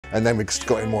and then we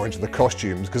got more into the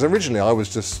costumes, because originally I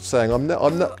was just saying I'm not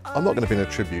going to be in a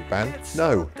tribute band.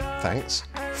 No, thanks.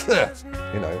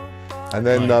 You know. And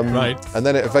then, and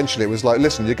then eventually it was like,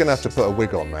 listen, you're going to have to put a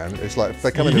wig on, man. It's like, if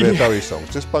they come in to hear Bowie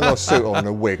songs, just bung a suit on and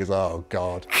a wig. It's like, oh,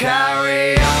 God.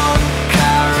 Carry on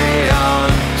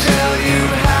till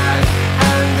you've had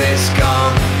and it's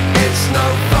gone. It's no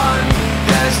fun,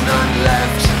 there's none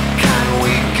left. Can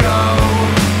we go?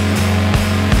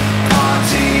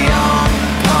 Party on,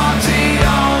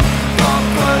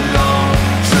 pop along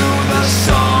to the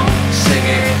song. Sing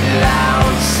it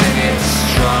loud, sing it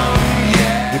strong.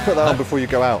 You put that on before you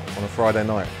go out on a Friday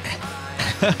night.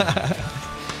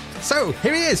 So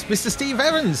here he is, Mr. Steve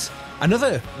Evans,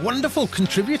 another wonderful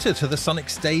contributor to the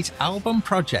Sonicstate album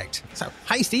project. So,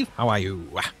 hi Steve, how are you?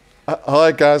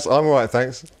 Hi guys, I'm all right,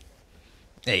 thanks.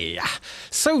 Hey,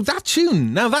 so that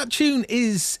tune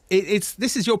is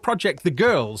this is your project, The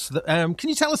Girls. Can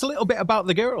you tell us a little bit about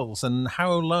The Girls and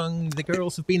how long The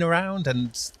Girls have been around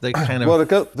and the kind of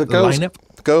the girls lineup?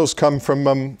 The girls come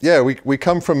from we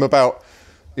come from about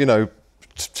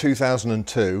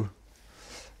 2002,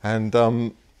 and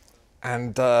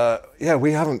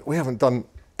we haven't done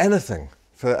anything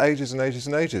for ages and ages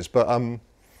and ages, but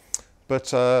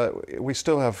we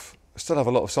still have a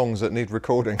lot of songs that need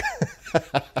recording.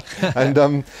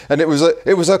 and it was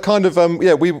a kind of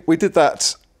we did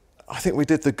that. I think we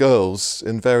did The Girls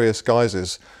in various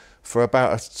guises for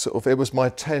about a sort of, it was my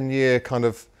 10-year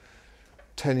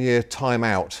time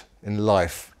out in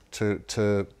life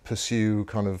to pursue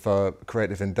kind of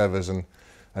creative endeavours and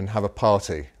have a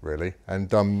party, really, and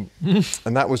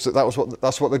that's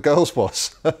what The Girls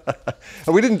was.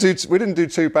 And we didn't do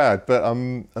too bad, but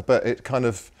it kind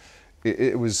of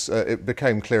it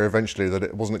became clear eventually that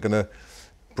it wasn't going to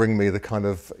bring me the kind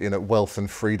of wealth and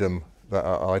freedom that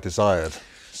I desired.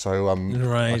 So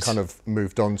I kind of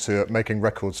moved on to making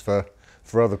records for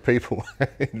other people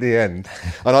in the end.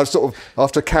 And I sort of,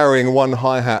 after carrying one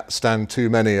hi-hat stand too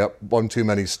many up one too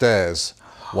many stairs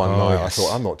one night, yes. I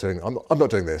thought I'm not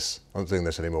doing this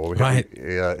anymore.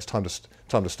 It's time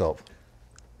to stop.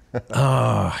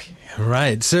 Oh,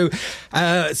 right. So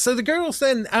The Girls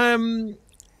then,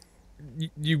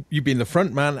 you've been the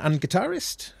front man and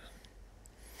guitarist?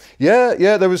 Yeah.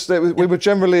 We were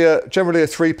generally a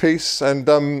three-piece,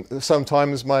 and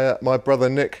sometimes my brother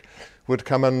Nick would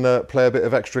come and play a bit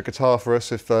of extra guitar for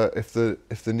us if the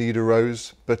need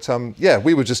arose. But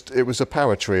it was a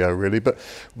power trio really. But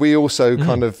we also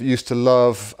kind of used to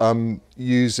love we'd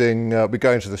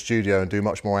go into the studio and do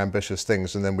much more ambitious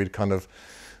things, and then we'd kind of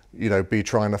be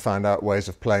trying to find out ways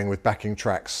of playing with backing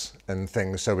tracks and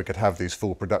things so we could have these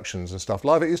full productions and stuff.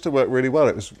 Live, it used to work really well.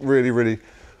 It was really, really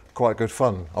quite good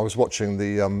fun. I was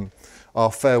watching our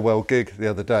farewell gig the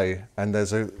other day, and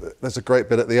there's a great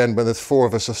bit at the end when the four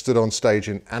of us are stood on stage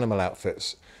in animal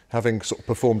outfits, having sort of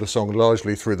performed a song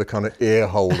largely through the kind of ear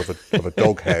hole of a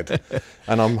dog head,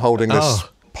 and I'm holding this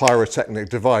pyrotechnic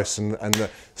device, and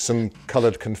some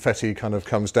coloured confetti kind of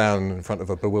comes down in front of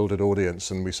a bewildered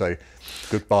audience, and we say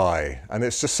goodbye, and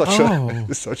it's just such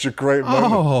a great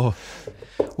moment. Oh,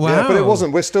 wow! Yeah, but it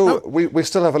wasn't. We still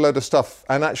have a load of stuff,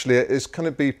 and actually, it's going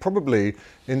to be probably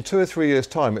in 2 or 3 years'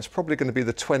 time. It's probably going to be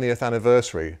the 20th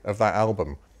anniversary of that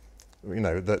album,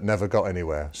 that never got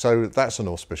anywhere. So that's an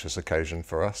auspicious occasion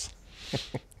for us.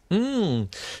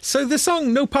 So the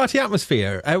song "No Party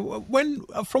Atmosphere,"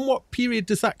 from what period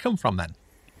does that come from then?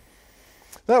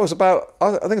 That was about,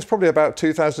 I think it's probably about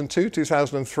 2002,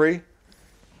 2003.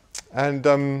 And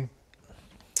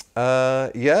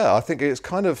I think it's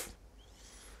kind of,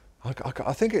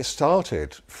 I think it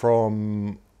started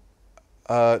from,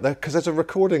 because there's a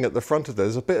recording at the front of there.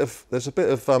 There's a bit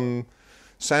of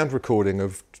sound recording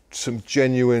of some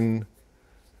genuine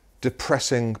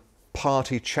depressing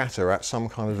party chatter at some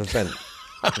kind of event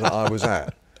that I was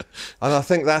at, and I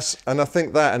think that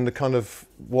and the kind of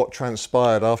what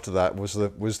transpired after that was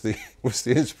the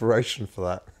inspiration for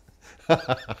that.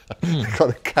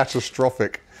 Kind of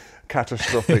catastrophic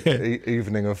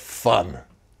evening of fun,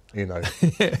 I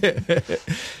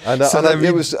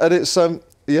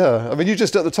mean, you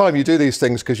just at the time you do these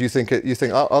things because you think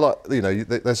I like,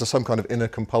 there's some kind of inner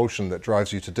compulsion that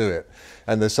drives you to do it,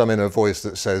 and there's some inner voice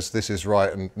that says this is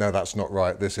right and no, that's not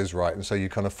right, this is right, and so you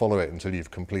kind of follow it until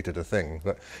you've completed a thing.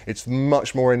 But it's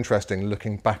much more interesting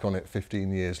looking back on it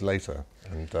 15 years later,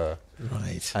 and I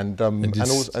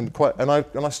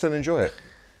still enjoy it.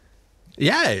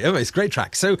 Yeah, it's a great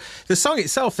track. So the song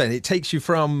itself, then, it takes you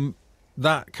from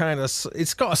that kind of,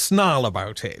 it's got a snarl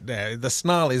about it. The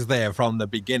snarl is there from the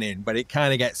beginning, but it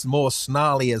kind of gets more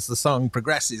snarly as the song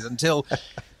progresses until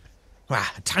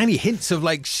tiny hints of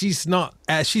like she's not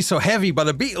she's so heavy by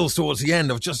the Beatles towards the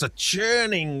end, of just a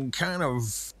churning kind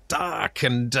of dark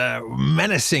and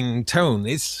menacing tone.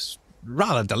 It's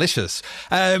rather delicious.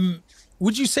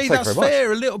 Would you say that's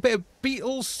fair? A little bit of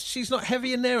Beatles, she's not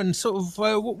heavy in there, and sort of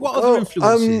what other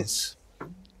influences?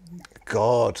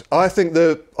 God, I think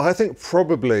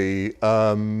probably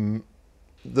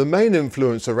the main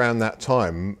influence around that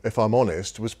time, if I'm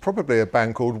honest, was probably a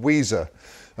band called Weezer.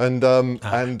 And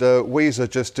Weezer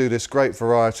just do this great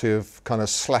variety of kind of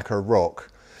slacker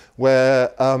rock,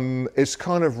 where it's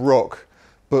kind of rock,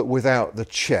 but without the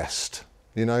chest,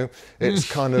 you know? It's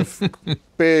kind of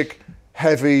big,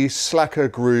 heavy, slacker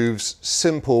grooves,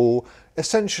 simple,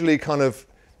 essentially kind of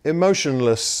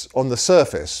emotionless on the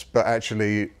surface, but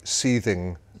actually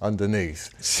seething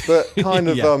underneath, but kind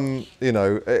of you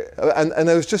know, and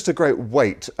there was just a great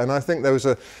weight. And I think there was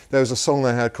a song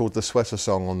they had called the Sweater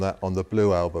Song on the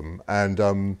Blue album, and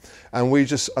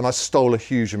I stole a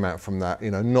huge amount from that,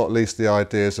 you know, not least the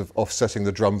ideas of offsetting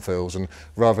the drum fills, and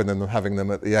rather than having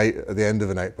them at the end of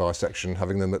an 8-bar section,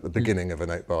 having them at the beginning of an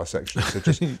 8-bar section, so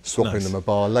just swapping them a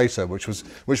bar later,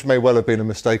 which may well have been a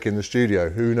mistake in the studio,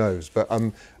 who knows, but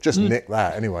just nick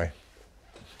that anyway.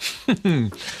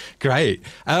 Great.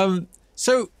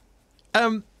 So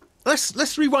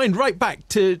let's rewind right back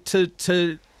to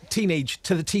the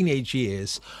teenage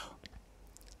years.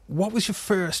 What was your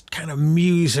first kind of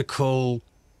musical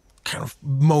kind of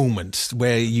moment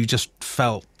where you just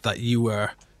felt that you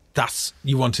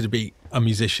wanted to be a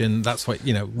musician? That's what,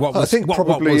 you know, what was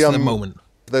the moment?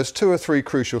 There's 2 or 3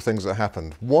 crucial things that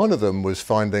happened. One of them was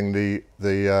finding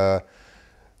the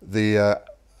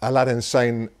Aladdin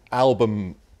Sane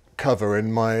album cover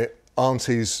in my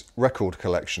auntie's record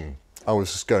collection. I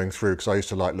was just going through because I used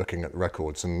to like looking at the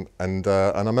records, and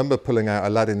I remember pulling out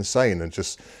Aladdin Sane and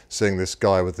just seeing this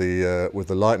guy with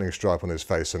the lightning stripe on his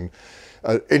face, and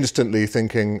instantly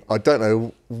thinking, I don't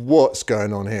know what's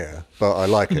going on here, but I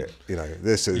like it. You know,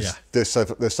 there's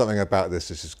something about this.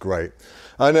 This is great.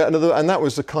 And that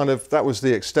was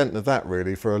the extent of that,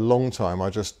 really. For a long time, I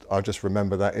just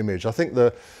remember that image. I think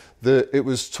it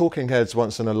was Talking Heads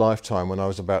Once in a Lifetime when I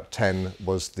was about 10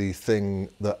 was the thing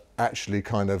that actually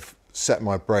kind of set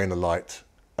my brain alight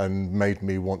and made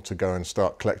me want to go and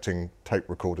start collecting tape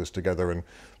recorders together and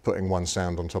putting one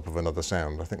sound on top of another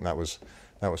sound. I think that was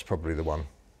probably the one.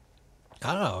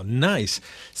 Oh, nice.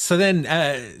 So then,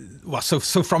 so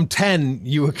from 10,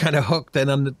 you were kind of hooked then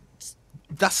on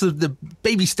that's the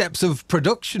baby steps of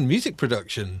production, music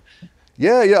production.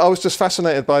 Yeah, I was just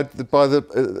fascinated by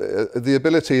the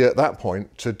ability at that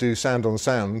point to do sound on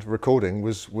sound recording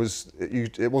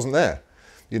it wasn't there,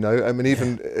 you know. I mean,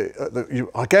 even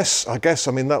I guess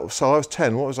I mean that. So I was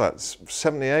 10. What was that?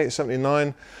 78,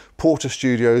 79. Porter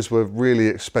studios were really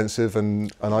expensive, and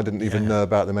I didn't even know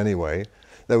about them anyway.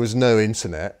 There was no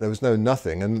internet, there was no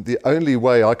nothing, and the only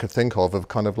way I could think of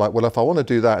kind of like, well, if I want to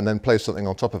do that and then play something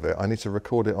on top of it, I need to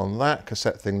record it on that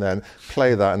cassette thing, then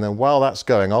play that, and then while that's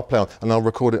going, I'll play on, and I'll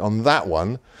record it on that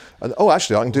one, and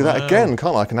actually I can do that again,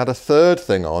 can't I? I can add a third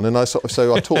thing on, and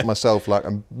so I taught myself, like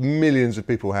millions of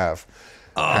people have,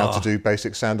 how to do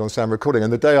basic sound on sound recording.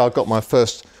 And the day I got my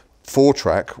first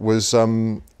 4-track was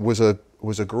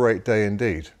a great day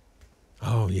indeed.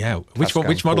 Oh yeah,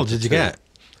 which model did you get?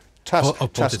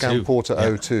 Tascam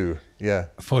Porter 02, yeah.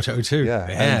 Porter 02,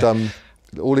 yeah. And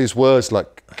all these words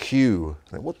like Q.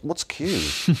 What's Q?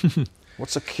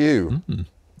 What's a Q? Mm.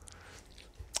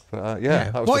 But,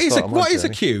 that was what is a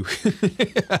Q?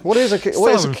 What is a Q?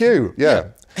 What is a Q? Yeah,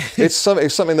 it's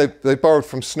something they borrowed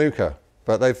from snooker,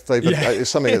 but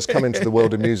it's something that's come into the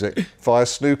world of music via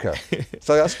snooker.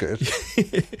 So that's good.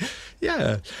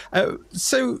 Yeah.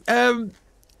 So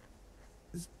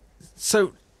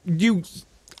you.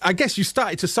 I guess you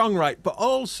started to songwrite, but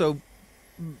also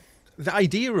the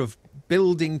idea of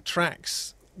building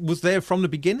tracks was there from the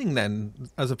beginning then,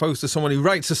 as opposed to someone who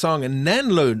writes a song and then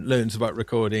learns about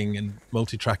recording and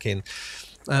multi-tracking.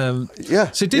 So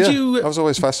did you... I was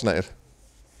always fascinated.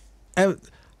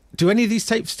 Do any of these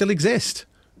tapes still exist?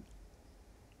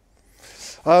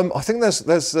 I think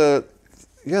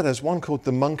there's one called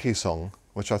The Monkey Song,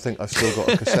 which I think I've still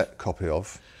got a cassette copy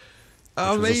of.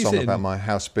 Which was a song about my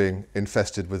house being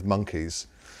infested with monkeys.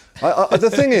 The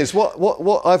thing is,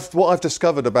 what I've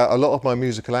discovered about a lot of my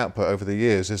musical output over the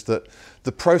years is that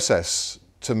the process,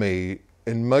 to me,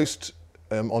 on most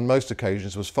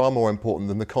occasions, was far more important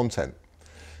than the content.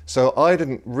 So I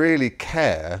didn't really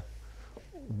care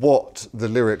what the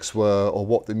lyrics were or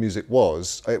what the music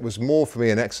was. It was more for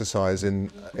me an exercise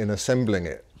in assembling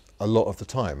it. a lot of the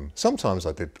time. Sometimes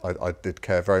I did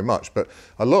care very much, but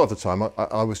a lot of the time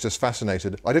I was just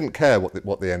fascinated. I didn't care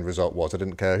what the end result was. I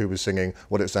didn't care who was singing,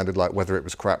 what it sounded like, whether it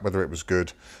was crap, whether it was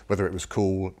good, whether it was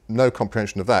cool. No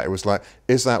comprehension of that. It was like,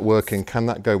 is that working? Can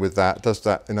that go with that? Does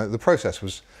that, the process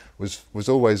was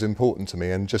always important to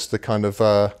me, and just the kind of,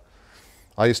 my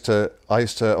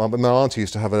auntie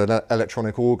used to have an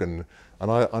electronic organ, and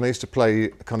I used to play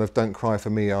kind of Don't Cry For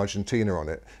Me Argentina on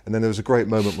it, and then there was a great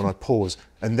moment when I'd pause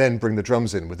and then bring the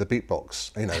drums in with the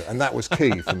beatbox, and that was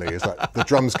key for me. It's like the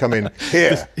drums come in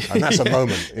here, and that's a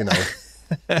moment,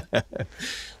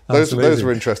 Those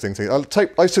were interesting things. I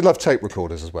used to love tape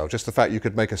recorders as well, just the fact you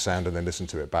could make a sound and then listen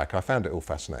to it back. I found it all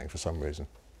fascinating for some reason.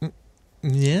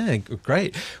 Yeah,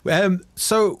 great.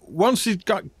 So once you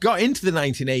got into the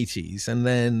 1980s, and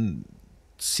then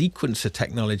sequencer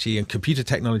technology and computer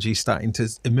technology starting to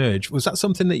emerge, was that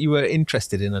something that you were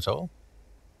interested in at all?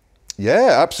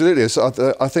 Yeah, absolutely. So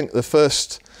I think the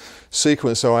first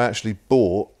sequencer I actually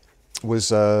bought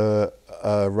was a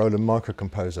Roland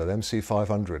Microcomposer, the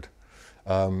MC500,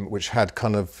 which had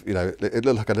kind of, it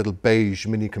looked like a little beige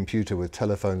mini computer with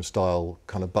telephone style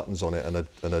kind of buttons on it, and a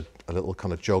little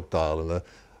kind of jog dial,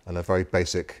 and a very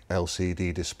basic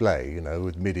LCD display,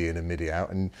 with MIDI in and MIDI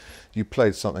out, and you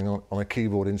played something on a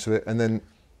keyboard into it, and then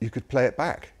you could play it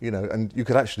back, and you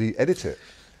could actually edit it,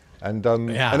 and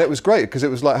it was great because it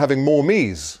was like having more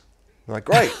me's. Like,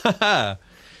 great,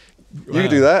 you can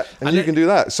do that, and you can do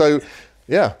that. So,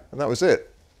 yeah, and that was it.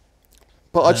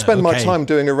 But I'd spend my time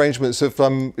doing arrangements of,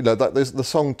 there's the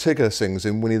song Tigger sings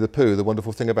in Winnie the Pooh, The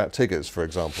Wonderful Thing About Tiggers, for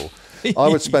example. I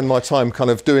would spend my time kind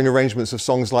of doing arrangements of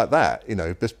songs like that,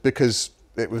 just because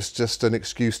it was just an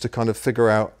excuse to kind of figure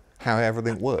out how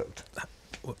everything worked.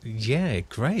 Yeah,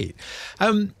 great.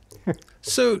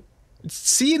 So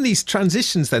seeing these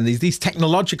transitions then, these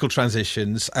technological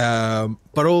transitions,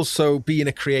 but also being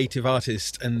a creative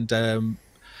artist, and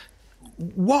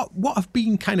what have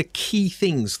been kind of key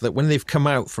things that when they've come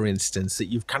out, for instance, that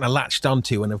you've kind of latched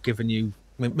onto and have given you,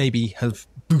 maybe have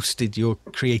boosted your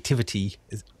creativity?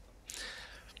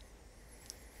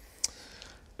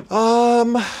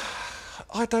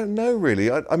 I don't know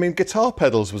really. I mean, guitar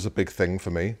pedals was a big thing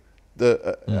for me.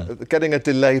 Getting a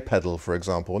delay pedal, for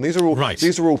example, and these are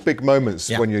all big moments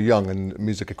when you're young and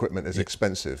music equipment is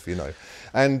expensive,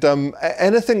 and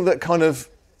anything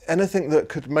that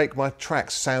could make my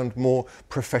tracks sound more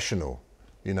professional,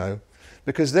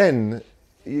 because then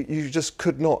you just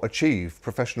could not achieve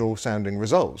professional sounding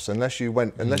results unless you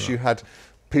had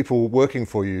people working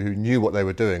for you who knew what they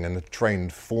were doing and had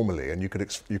trained formally, and you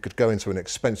could go into an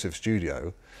expensive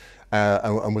studio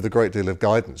and with a great deal of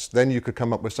guidance. Then you could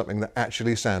come up with something that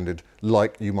actually sounded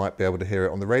like you might be able to hear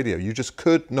it on the radio. You just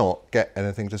could not get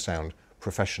anything to sound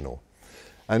professional,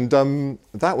 and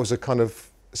that was a kind of.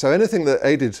 So anything that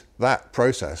aided that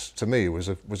process to me was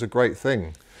a great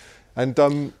thing, and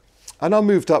I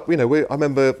moved up. I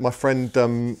remember my friend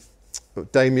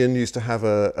Damien used to have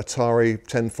a Atari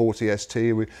 1040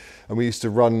 ST, and we used to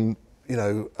run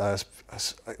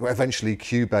eventually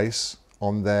Cubase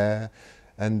on there,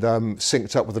 and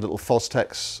synced up with a little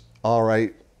Fostex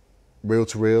R8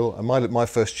 reel-to-reel. And my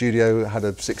first studio had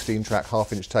a 16-track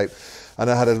half-inch tape, and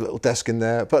I had a little desk in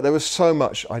there. But there was so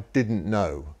much I didn't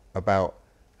know about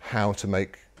how to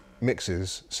make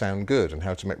mixes sound good and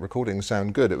how to make recordings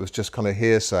sound good. It was just kind of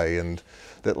hearsay and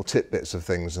little tidbits of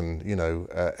things, and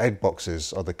egg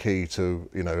boxes are the key to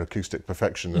acoustic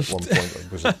perfection. At one point,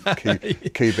 it was a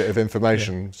key bit of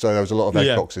information. So there was a lot of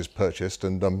egg boxes purchased,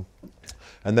 and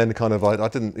then kind of I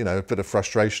didn't, a bit of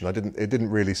frustration. It didn't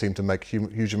really seem to make a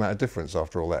huge amount of difference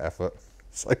after all that effort.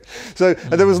 So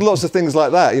and there was lots of things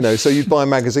like that, so you'd buy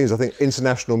magazines. I think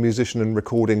International Musician and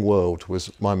Recording World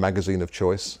was my magazine of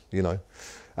choice,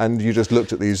 and you just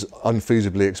looked at these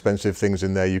unfeasibly expensive things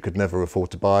in there you could never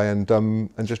afford to buy, and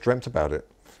just dreamt about it.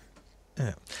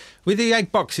 Yeah. With the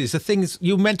egg boxes, the things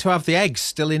you meant to have the eggs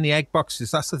still in the egg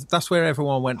boxes. That's where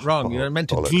everyone went wrong. You're meant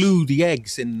to glue the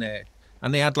eggs in there.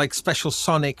 And they had like special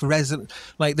sonic resonance,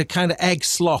 like the kind of egg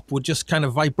slop would just kind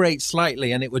of vibrate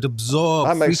slightly and it would absorb.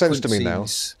 That makes sense to me now.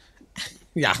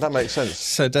 Yeah, that makes sense.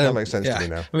 So, that makes sense to me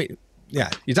now. I mean,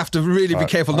 you'd have to really be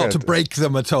careful not to break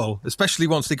them at all, especially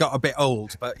once they got a bit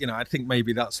old. But I think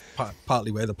maybe that's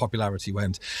partly where the popularity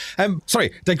went.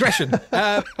 Sorry, digression.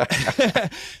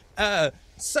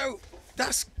 So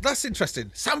that's interesting.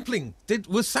 Sampling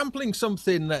was sampling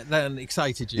something that then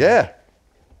excited you? Yeah.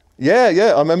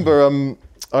 I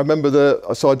remember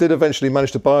so I did eventually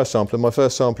manage to buy a sampler. My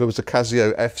first sampler was a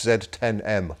Casio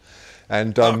FZ10M,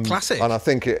 and classic. And I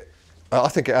think it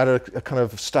had a kind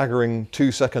of staggering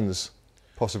 2 seconds,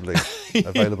 possibly,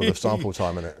 available of sample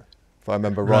time in it. if I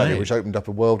remember rightly, Right. which opened up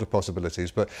a world of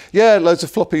possibilities. But yeah, loads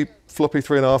of floppy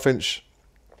 3.5-inch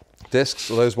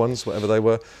discs, or those ones, whatever they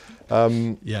were.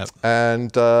 Yeah.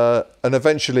 And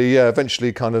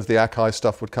eventually kind of the Akai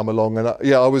stuff would come along, and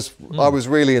I was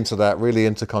really into that, really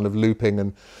into kind of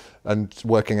looping and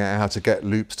working out how to get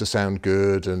loops to sound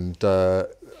good, and that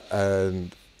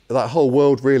whole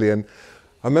world really. And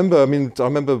I remember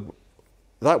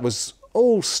that was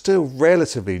all still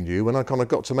relatively new when I kind of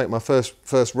got to make my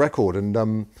first record.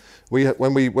 And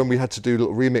when we had to do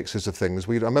little remixes of things,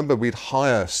 I remember we'd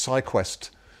hire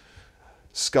SciQuest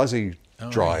SCSI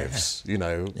drives,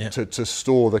 to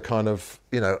store the kind of,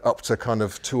 up to kind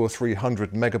of 200 or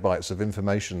 300 megabytes of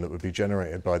information that would be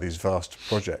generated by these vast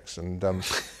projects. And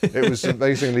it was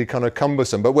amazingly kind of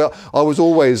cumbersome. But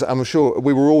I'm sure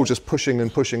we were all just pushing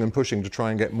and pushing and pushing to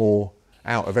try and get more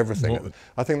out of everything.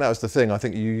 I think that was the thing. I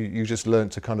think you just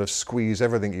learned to kind of squeeze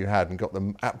everything you had and got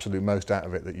the absolute most out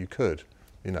of it that you could.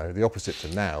 The opposite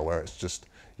to now, where it's just,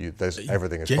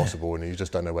 everything is possible and you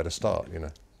just don't know where to start,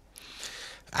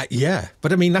 Yeah,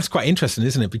 but I mean, that's quite interesting,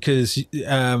 isn't it? Because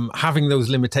having those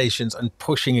limitations and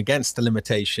pushing against the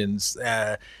limitations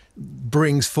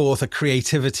brings forth a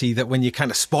creativity that when you're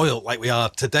kind of spoiled like we are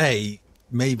today,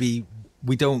 maybe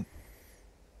we don't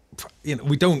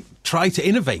try to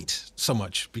innovate so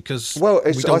much because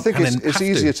I think it's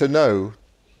easier to know.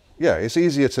 Yeah, it's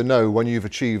easier to know when you've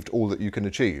achieved all that you can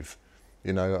achieve.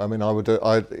 I mean, I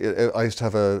used to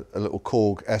have a little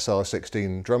Korg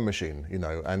SR16 drum machine,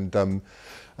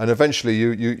 and eventually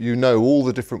you know all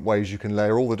the different ways you can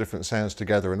layer all the different sounds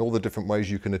together and all the different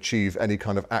ways you can achieve any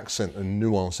kind of accent and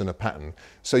nuance in a pattern.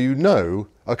 So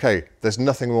okay, there's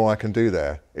nothing more I can do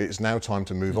there. It's now time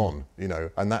to move on,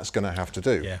 and that's going to have to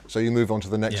do. Yeah. So you move on to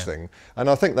the next thing. And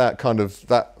I think that kind of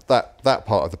that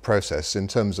part of the process, in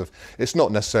terms of, it's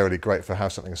not necessarily great for how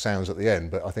something sounds at the end,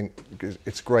 but I think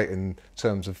it's great in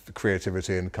terms of the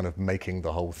creativity and kind of making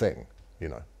the whole thing,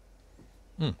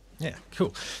 Yeah,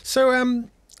 cool. So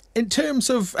in terms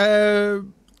of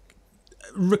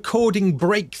recording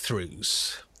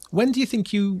breakthroughs, when do you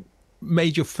think you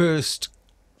made your first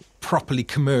properly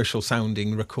commercial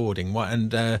sounding recording?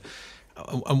 And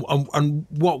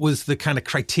what was the kind of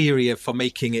criteria for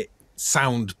making it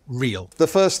sound real? The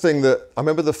first thing I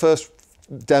remember, the first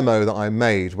demo that I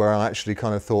made, where I actually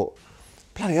kind of thought,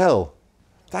 bloody hell,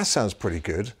 that sounds pretty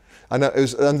good. And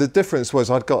the difference was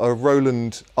I'd got a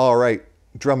Roland R8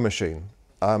 drum machine,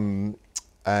 and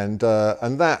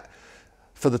that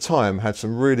for the time had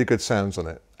some really good sounds on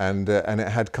it, and it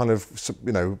had kind of,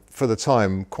 for the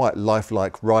time, quite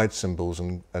lifelike ride cymbals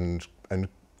and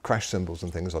crash cymbals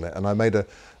and things on it. And I made a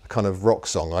kind of rock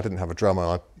song. I didn't have a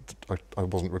drummer. I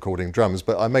wasn't recording drums,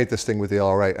 but I made this thing with the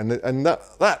R8, and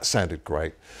that sounded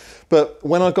great. But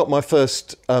when I got my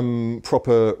first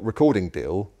proper recording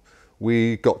deal,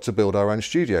 we got to build our own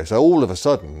studio. So all of a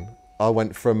sudden, I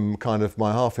went from kind of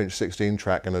my 1/2-inch 16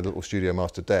 track and a little Studio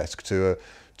Master desk to a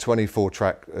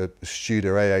 24-track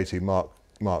Studio A80 Mark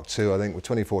II, I think, with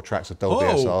 24 tracks of Dolby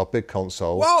SR, big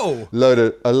console, load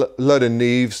of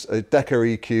Neves, Decca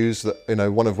EQs,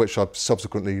 that, one of which I've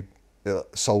subsequently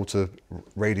sold to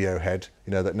Radiohead,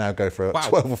 that now go for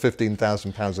 £12,000 or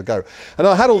 £15,000 a go. And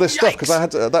I had all this stuff because I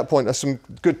had, at that point, some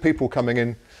good people coming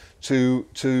in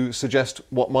to suggest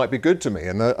what might be good to me,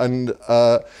 and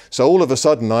so all of a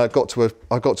sudden I got to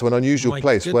an unusual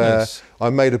place where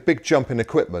I made a big jump in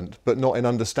equipment, but not in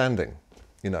understanding,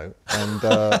 and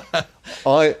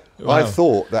I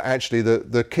thought that actually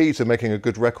the key to making a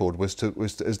good record was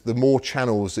the more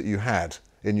channels that you had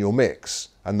in your mix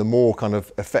and the more kind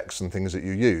of effects and things that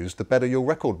you used, the better your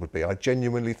record would be. I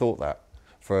genuinely thought that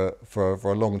for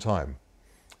a long time,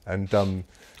 and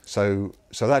so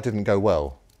that didn't go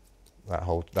well. That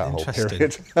whole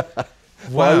period.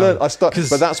 Wow.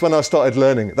 But that's when I started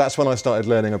learning. That's when I started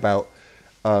learning about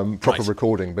proper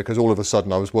recording, because all of a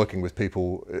sudden I was working with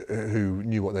people who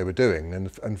knew what they were doing,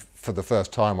 and for the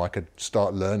first time I could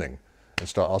start learning and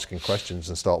start asking questions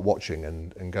and start watching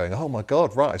and going, oh my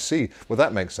God, right, I see. Well,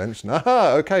 that makes sense. And,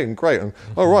 okay, and great. And,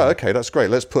 oh, right, okay, that's great.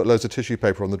 Let's put loads of tissue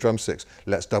paper on the drumsticks.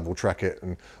 Let's double track it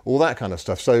and all that kind of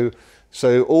stuff. So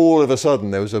all of a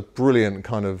sudden there was a brilliant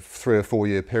kind of 3 or 4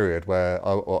 year period where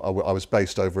I was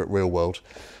based over at Real World,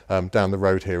 down the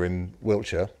road here in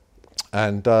Wiltshire.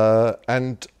 And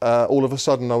all of a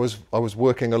sudden I was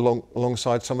working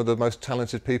alongside some of the most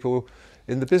talented people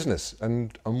in the business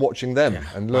and watching them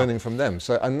and learning from them.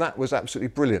 So, and that was absolutely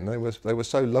brilliant. They were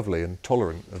so lovely and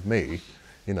tolerant of me,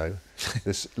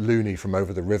 this loony from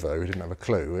over the river who didn't have a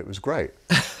clue. It was great.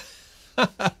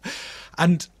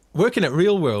 And working at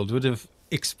Real World would have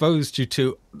exposed you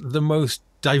to the most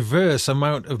diverse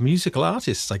amount of musical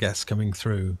artists, I guess, coming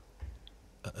through.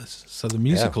 So the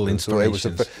musical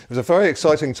inspirations. It was a very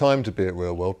exciting time to be at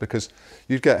Real World because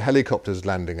you'd get helicopters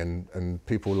landing and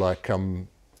people like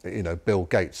Bill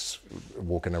Gates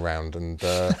walking around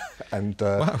Wow.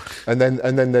 and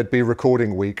then there'd be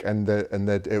recording week and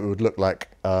it would look like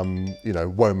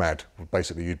WOMAD.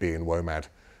 Basically, you'd be in WOMAD.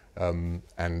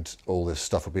 And all this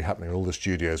stuff would be happening. All the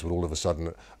studios would all of a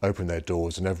sudden open their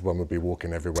doors, and everyone would be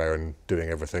walking everywhere and doing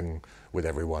everything with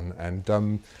everyone.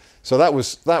 And so that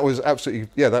was absolutely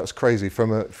that was crazy.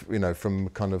 From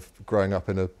kind of growing up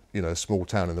in a small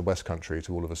town in the West Country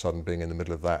to all of a sudden being in the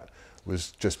middle of that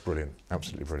was just brilliant,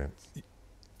 absolutely brilliant.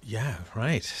 Yeah,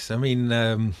 right. So, I mean,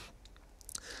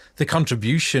 the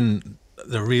contribution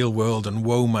the Real World and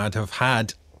WOMAD have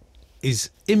had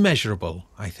is immeasurable,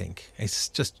 I think. It's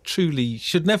just truly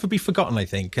should never be forgotten, I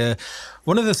think.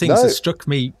 One of the things that struck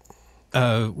me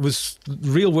was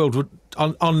Real World would,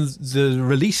 on the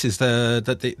releases, that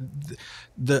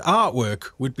the artwork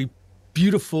would be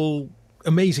beautiful,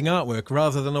 amazing artwork,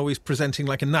 rather than always presenting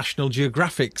like a National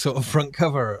Geographic sort of front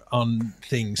cover on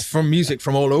things. From music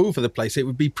from all over the place, it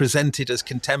would be presented as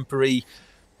contemporary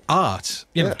art,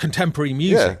 contemporary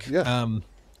music.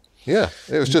 Yeah,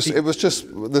 it was just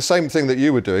the same thing that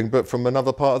you were doing, but from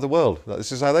another part of the world. Like,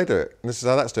 this is how they do it, and this is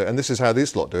how that's do it, and this is how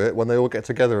these lot do it when they all get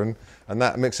together, and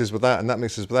that mixes with that, and that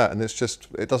mixes with that, and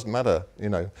it doesn't matter,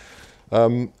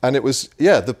 And it was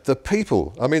the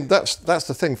people. I mean, that's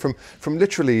the thing. From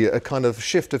literally a kind of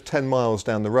shift of 10 miles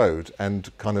down the road,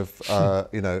 and kind of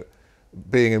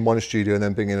being in one studio and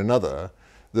then being in another,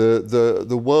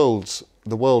 the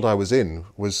world I was in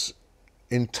was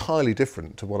entirely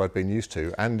different to what I'd been used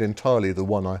to, and entirely the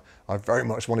one I very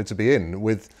much wanted to be in,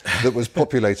 that was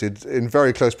populated in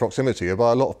very close proximity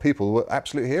by a lot of people who were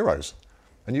absolute heroes.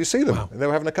 And you see them, and they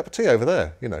were having a cup of tea over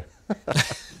there,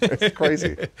 It's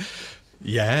crazy.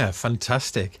 Yeah,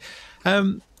 fantastic.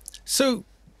 So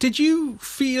did you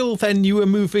feel then you were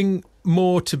moving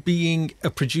more to being a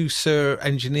producer,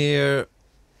 engineer,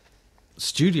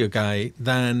 studio guy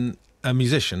than a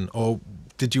musician, or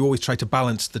did you always try to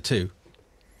balance the two?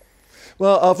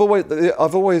 Well, I've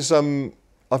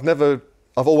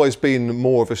always been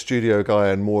more of a studio guy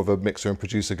and more of a mixer and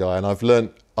producer guy, and I've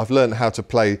learned how to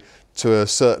play to a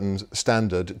certain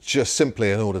standard just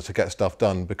simply in order to get stuff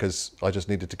done, because I just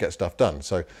needed to get stuff done.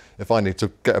 So if I need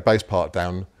to get a bass part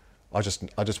down, I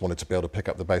just wanted to be able to pick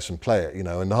up the bass and play it,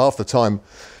 And half the time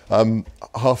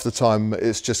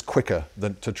it's just quicker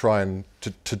than to try and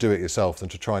to do it yourself than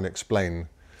to try and explain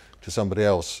to somebody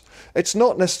else. It's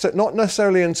not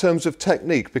necessarily in terms of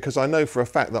technique, because I know for a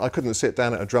fact that I couldn't sit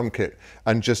down at a drum kit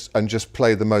and just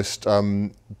play the most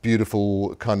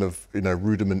beautiful kind of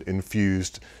rudiment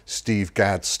infused Steve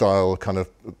Gadd style kind of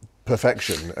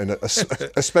perfection, and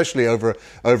especially over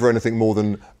anything more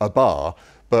than a bar.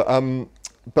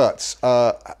 But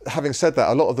having said that,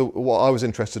 a lot of what I was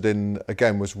interested in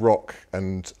again was rock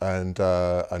and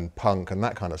punk and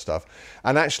that kind of stuff.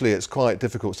 And actually, it's quite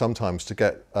difficult sometimes to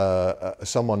get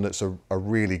someone that's a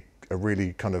really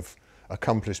kind of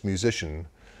accomplished musician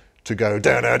to go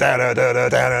da da da da da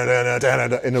da da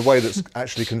da in a way that's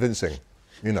actually convincing.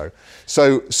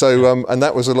 So and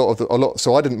that was a lot.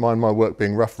 So I didn't mind my work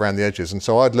being rough around the edges, and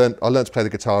so I learned to play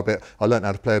the guitar a bit. I learned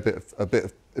how to play a bit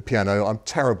of piano. I'm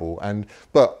terrible,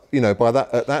 but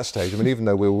at that stage, I mean, even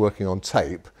though we were working on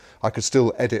tape, I could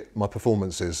still edit my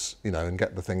performances, and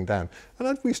get the thing down.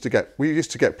 And we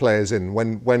used to get players in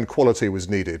when quality was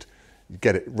needed.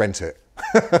 Rent it,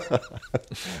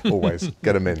 always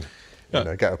get them in.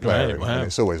 Get a player in. Wow. And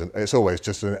it's always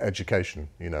just an education,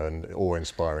 and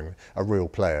awe-inspiring. A real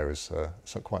player is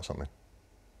quite something.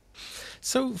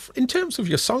 So, in terms of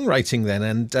your songwriting, then,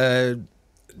 and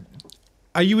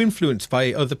are you influenced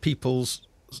by other people's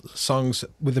songs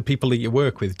with the people that you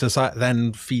work with? Does that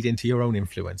then feed into your own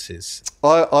influences?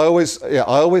 I always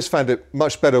found it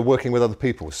much better working with other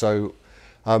people. So,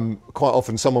 quite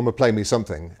often someone would play me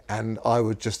something, and I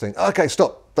would just think, okay,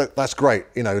 stop. That's great.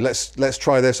 Let's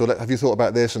try this, or have you thought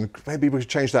about this? And maybe we should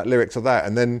change that lyric to that,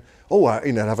 and then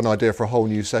have an idea for a whole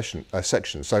new section.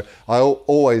 So I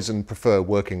always prefer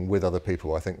working with other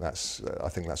people. I think that's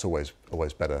always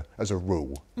better as a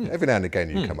rule. Every now and again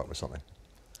you come up with something.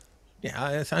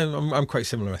 Yeah, I'm quite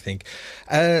similar, I think.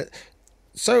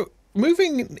 So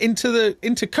moving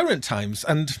into current times,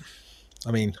 and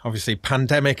I mean, obviously,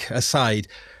 pandemic aside,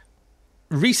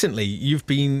 recently you've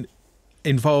been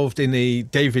involved in a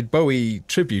David Bowie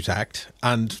tribute act,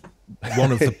 and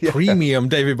one of the premium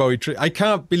David Bowie I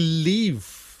can't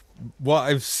believe what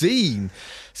I've seen.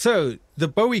 So the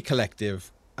Bowie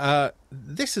Collective,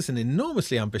 this is an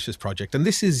enormously ambitious project, and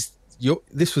this was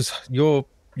your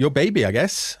baby, I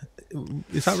guess.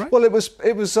 Is that right? Well,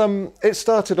 it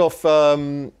started off.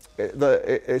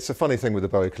 It's a funny thing with the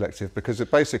Bowie Collective because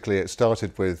it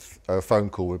started with a phone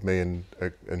call with me and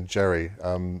Jerry,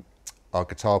 our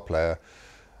guitar player.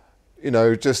 You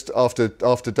know, just after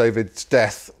David's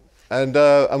death,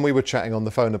 and we were chatting on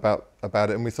the phone about it,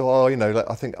 and we thought,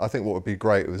 I think what would be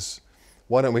great was,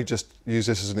 why don't we just use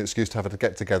this as an excuse to have a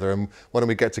get together, and why don't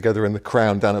we get together in the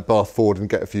Crown down at Bath Ford and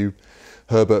get a few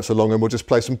Herberts along, and we'll just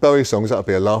play some Bowie songs. That'd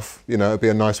be a laugh, you know. It'd be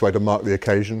a nice way to mark the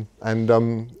occasion,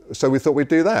 and so we thought we'd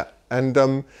do that. And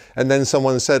then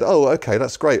someone said, "Oh, okay,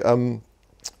 that's great." One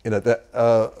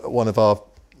of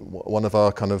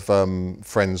our kind of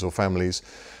friends or families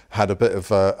had a bit of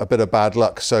bad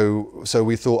luck, so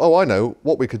we thought, oh, I know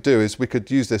what we could do is we could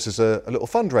use this as a little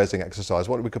fundraising exercise.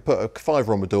 We could put a $5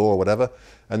 on the door or whatever,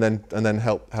 and then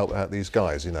help out these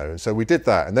guys, you know. And so we did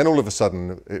that, and then all of a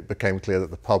sudden it became clear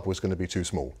that the pub was going to be too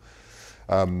small.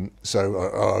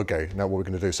 Okay, now what are we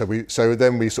going to do? So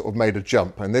then we sort of made a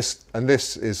jump, and this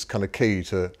is kind of key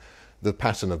to the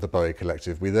pattern of the Bowie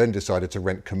Collective. We then decided to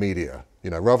rent Comedia, you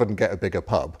know, rather than get a bigger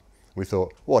pub. We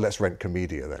thought, well, let's rent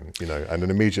Comedia then, you know, and then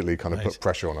immediately kind of put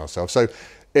pressure on ourselves. So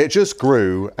it just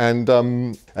grew, and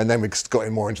then we got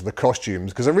more into the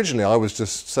costumes, because originally I was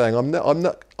just saying, I'm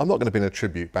not going to be in a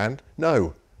tribute band.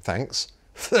 No, thanks,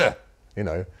 you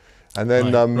know. And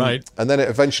then and then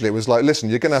eventually it was like, listen,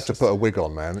 you're going to have to put a wig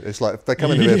on, man. It's like if they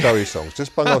come into their Bowie songs,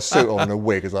 just bung a suit on and a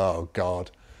wig. It's like, oh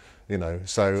God, you know.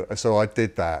 So I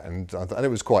did that, and it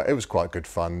was quite good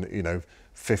fun, you know.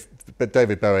 But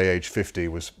David Bowie, age 50,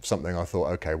 was something I thought,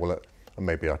 okay, well,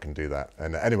 maybe I can do that.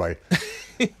 And anyway,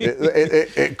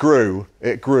 it grew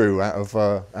out of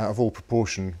all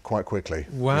proportion quite quickly.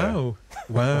 Wow, yeah.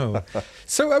 Wow.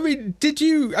 So, I mean,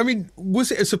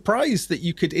 was it a surprise that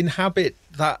you could inhabit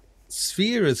that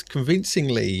sphere as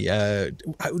convincingly?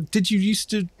 Did you used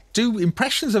to do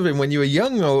impressions of him when you were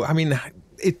young? Or, I mean,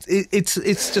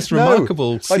 it's just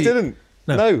remarkable. No, I didn't.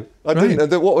 No, I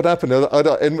didn't. And what would happen?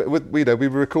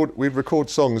 We'd record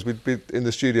songs. We'd be in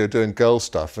the studio doing girl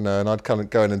stuff, and I'd kind of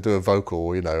go in and do a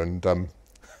vocal, you know, and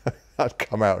I'd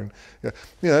come out and,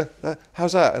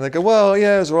 how's that? And they go, well,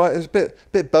 yeah, it's all right. It's a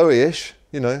bit Bowie-ish,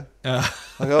 you know. I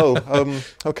go,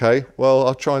 okay, well,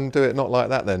 I'll try and do it not like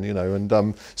that then, you know.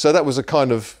 And so that was a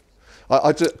kind of,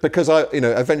 because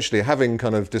eventually, having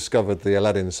kind of discovered the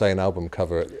Aladdin Sane album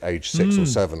cover at age 6 or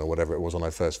 7 or whatever it was when I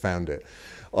first found it,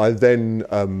 I then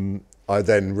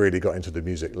really got into the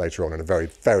music later on in a very,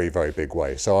 very, very big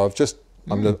way. So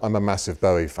I'm a massive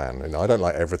Bowie fan. You know, I don't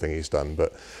like everything he's done,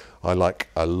 but I like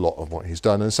a lot of what he's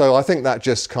done. And so I think that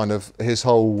just kind of his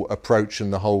whole approach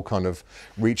and the whole kind of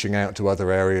reaching out to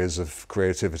other areas of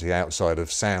creativity outside of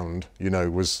sound, you know,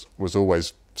 was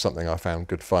always something I found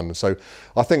good fun. So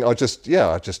I think I just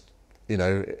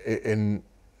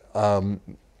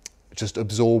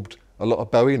absorbed a lot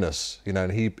of Bowie-ness, you know,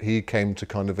 and he came to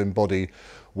kind of embody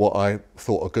what I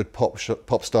thought a good pop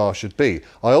star should be.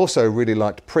 I also really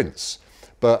liked Prince,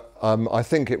 but I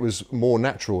think it was more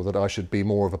natural that I should be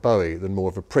more of a Bowie than more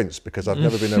of a Prince, because I've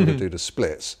never been able to do the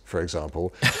splits, for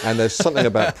example. And there's something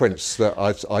about Prince that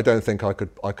I don't think I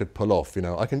could pull off. You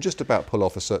know, I can just about pull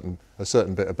off a certain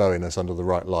bit of Bowie-ness under the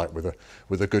right light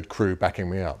with a good crew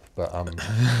backing me up. But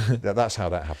that's how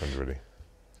that happened, really.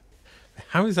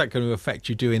 How is that going to affect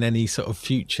you doing any sort of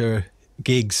future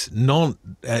gigs?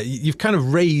 You've kind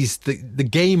of raised the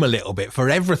game a little bit for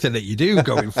everything that you do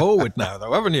going forward now,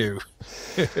 though, haven't you?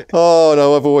 Oh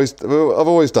no, I've always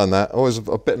done that.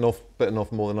 I've bitten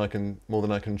off more than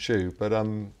I can chew. But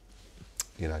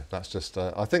you know, that's just.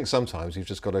 I think sometimes you've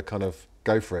just got to kind of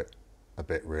go for it a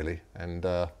bit, really, and.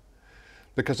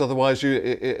 Because otherwise,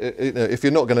 if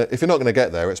you're not gonna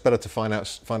get there, it's better to find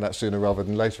out sooner rather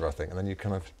than later, I think, and then you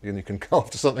can go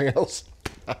after something else.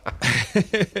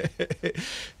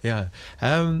 Yeah.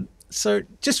 So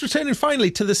just returning finally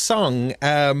to the song.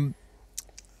 So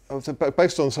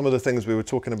based on some of the things we were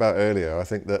talking about earlier, I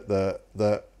think that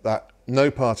that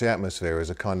no party atmosphere is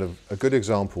a kind of a good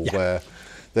example where.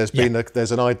 There's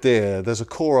a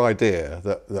core idea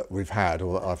that we've had,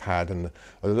 or that I've had, and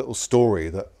a little story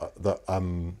that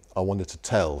I wanted to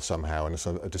tell somehow, and it's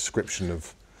a description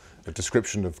of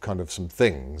kind of some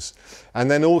things,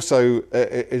 and then also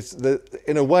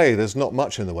in a way there's not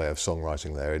much in the way of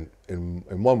songwriting there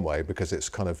in one way, because it's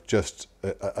kind of just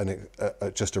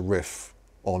a riff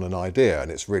on an idea,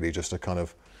 and it's really just a kind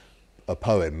of a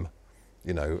poem,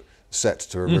 you know, set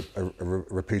to a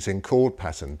repeating chord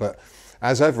pattern, but.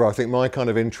 as ever, I think my kind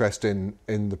of interest in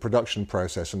the production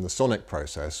process and the sonic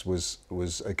process was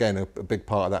again a big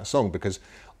part of that song, because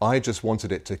I just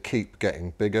wanted it to keep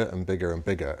getting bigger and bigger and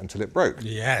bigger until it broke.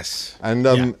 Yes. And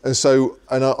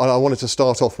I wanted to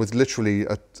start off with literally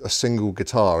a single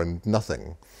guitar and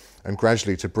nothing, and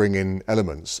gradually to bring in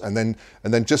elements, and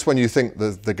then just when you think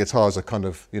the guitars are kind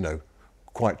of, you know,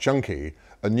 quite chunky,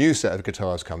 a new set of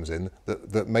guitars comes in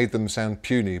that made them sound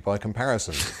puny by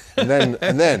comparison,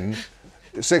 and then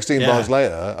 16 bars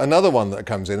later, another one that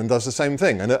comes in and does the same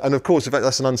thing, and of course, in fact,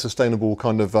 that's an unsustainable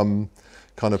kind of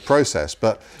process.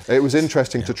 But it was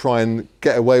interesting to try and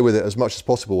get away with it as much as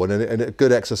possible, and a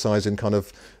good exercise in kind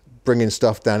of bringing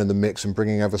stuff down in the mix and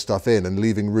bringing other stuff in and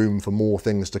leaving room for more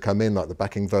things to come in, like the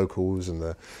backing vocals and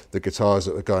the guitars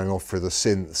that were going off for the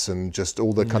synths, and just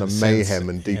all the kind of mayhem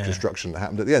and deconstruction that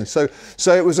happened at the end. So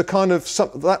it was a kind of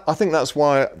I think that's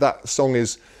why that song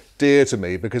is dear to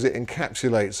me, because it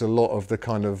encapsulates a lot of the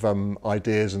kind of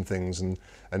ideas and things and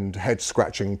head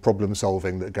scratching problem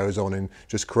solving that goes on in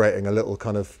just creating a little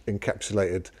kind of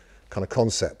encapsulated kind of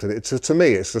concept. And to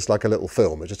me, it's just like a little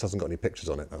film. It just hasn't got any pictures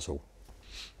on it, that's all.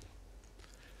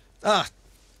 Ah,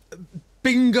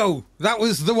 bingo! That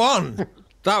was the one.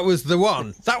 That was the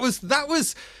one. That was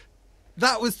the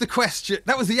question.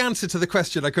 That was the answer to the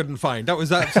question I couldn't find. That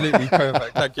was absolutely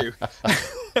perfect. Thank you.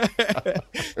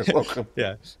 You're welcome.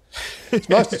 Yeah. It's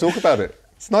nice to talk about it.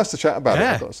 It's nice to chat about it,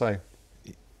 I've got to say.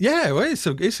 Yeah, well, it's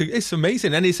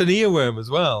amazing, and it's an earworm as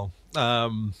well. So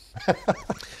I'm going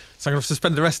to have to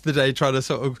spend the rest of the day trying to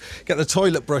sort of get the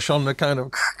toilet brush on the kind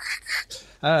of.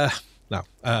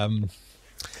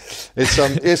 It's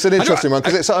an interesting one,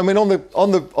 because it's, I mean, on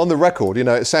the record, you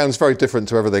know, it sounds very different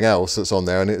to everything else that's on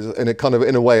there, and it kind of,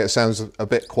 in a way, it sounds a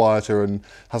bit quieter and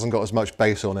hasn't got as much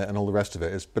bass on it and all the rest of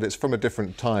it. But it's from a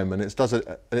different time, and it does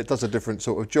a different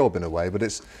sort of job in a way. But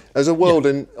it's, as a world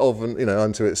you know,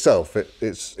 unto itself,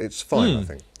 it's fine. I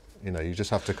think, you know, you just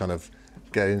have to kind of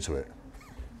get into it.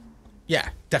 Yeah,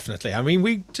 definitely. I mean,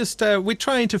 we're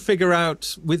trying to figure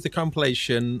out with the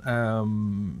compilation.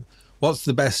 What's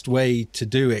the best way to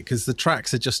do it? Because the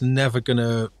tracks are just never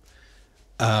gonna.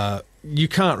 You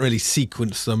can't really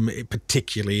sequence them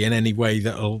particularly in any way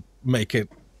that'll make it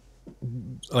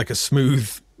like a smooth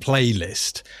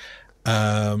playlist.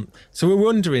 So we're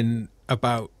wondering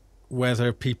about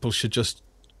whether people should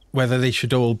whether they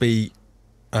should all be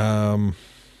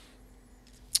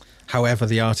however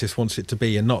the artist wants it to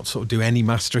be, and not sort of do any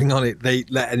mastering on it. They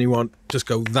let anyone just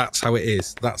go, that's how it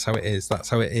is, that's how it is, that's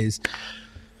how it is.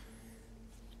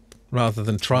 Rather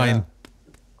than try and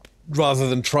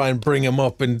bring them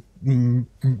up and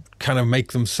kind of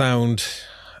make them sound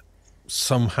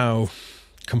somehow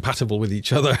compatible with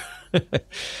each other.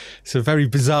 It's a very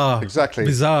bizarre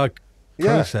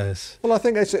process. Well, I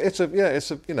think it's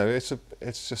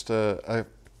just an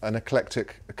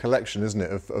eclectic collection, isn't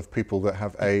it, of people that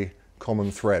have a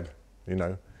common thread, you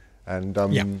know, and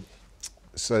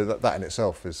so that in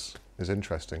itself is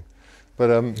interesting. But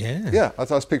I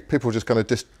thought people were just going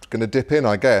to dip in,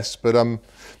 I guess. But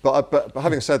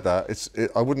having said that,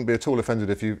 I wouldn't be at all offended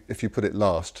if you put it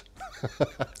last,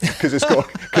 because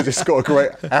it's got a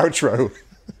great outro.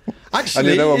 Actually,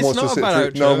 and no one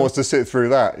wants to sit through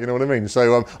that. You know what I mean?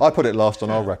 So I put it last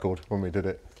on our record when we did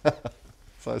it,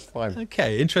 so it's fine.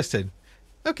 Okay, interesting.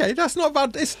 Okay, that's not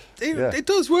bad. It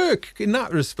does work in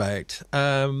that respect.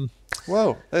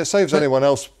 Well, it saves anyone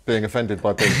else being offended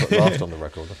by being put last on the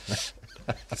record.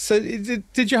 So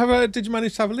did you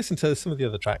manage to have a listen to some of the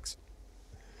other tracks?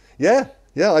 Yeah,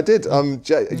 I did.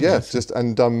 It's just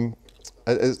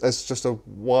a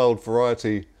wild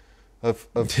variety of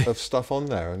stuff on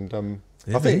there, and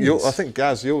I think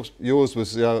Gaz, yours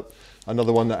was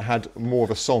another one that had more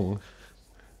of a song.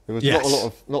 There was not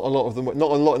a lot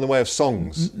in the way of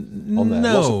songs on there.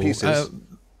 No, lots of pieces.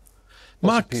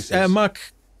 Mark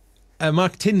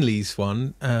Tinley's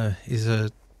one is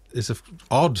a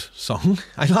odd song.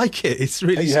 I like it. It's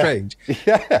really strange.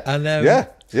 Yeah, and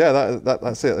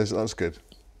that's it. That's good.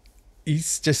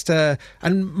 He's just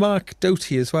and Mark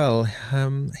Doty as well.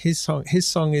 His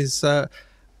song is. I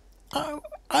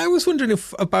was wondering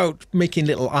about making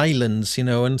little islands, you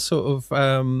know, and sort of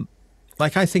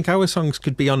like I think our songs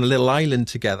could be on a little island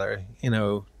together, you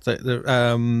know,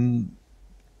 and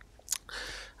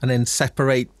then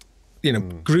separate, you know,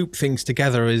 group things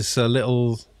together as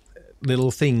little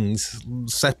things.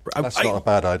 That's not a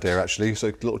bad idea, actually. So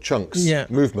little chunks,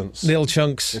 movements, little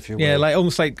chunks, if you will. Yeah, like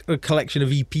almost like a collection of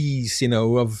EPs, you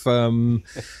know, of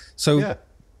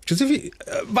because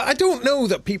but I don't know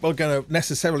that people are going to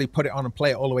necessarily put it on and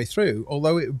play it all the way through.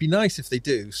 Although it would be nice if they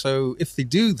do. So if they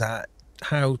do that,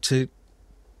 how to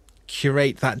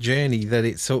curate that journey that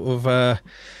it sort of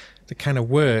it kind of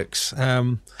works.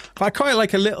 But I quite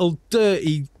like a little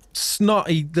dirty,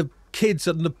 snotty, the kids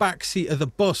on the back seat of the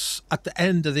bus at the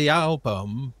end of the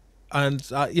album, and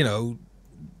you know,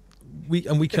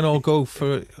 we can all go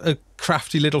for a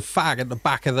crafty little fag at the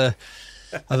back of the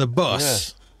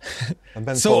bus. Yeah. And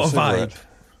then sort of vibe.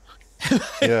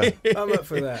 Yeah. I'm up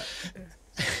for that.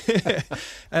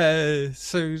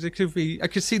 So there could be, I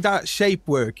could see that shape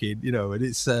working, you know, and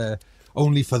it's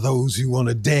only for those who want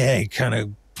to dare kind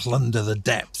of plunder the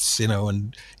depths, you know,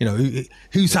 and you know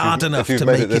who's hard enough to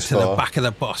make it to the back of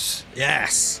the bus.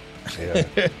 Yes. Yeah.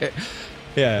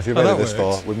 Yeah. If you've made it this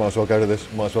far, we might as well go to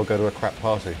this. Might as well go to a crap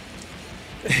party.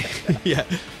 Yeah.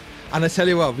 And I tell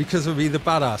you what, because of me, the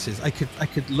badasses, I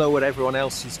could lower everyone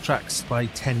else's tracks by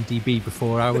 10 dB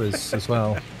before ours as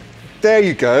well. There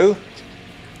you go.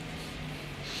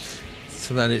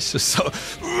 So then it's just sort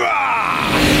of,